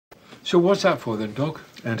So what's that for then, Doc?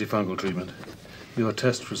 Antifungal treatment. Your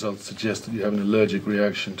test results suggest that you have an allergic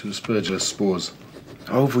reaction to aspergillus spores.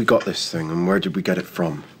 How have we got this thing, and where did we get it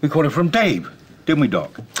from? We caught it from Dave, didn't we,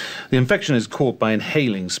 Doc? The infection is caught by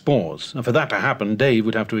inhaling spores, and for that to happen, Dave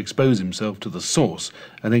would have to expose himself to the source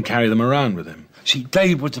and then carry them around with him. See,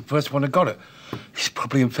 Dave was the first one that got it. He's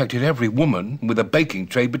probably infected every woman with a baking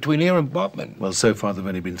tray between here and Bodmin. Well, so far there have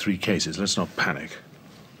only been 3 cases. Let's not panic.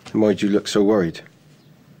 Why'd you look so worried?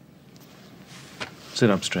 Sit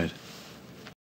up straight.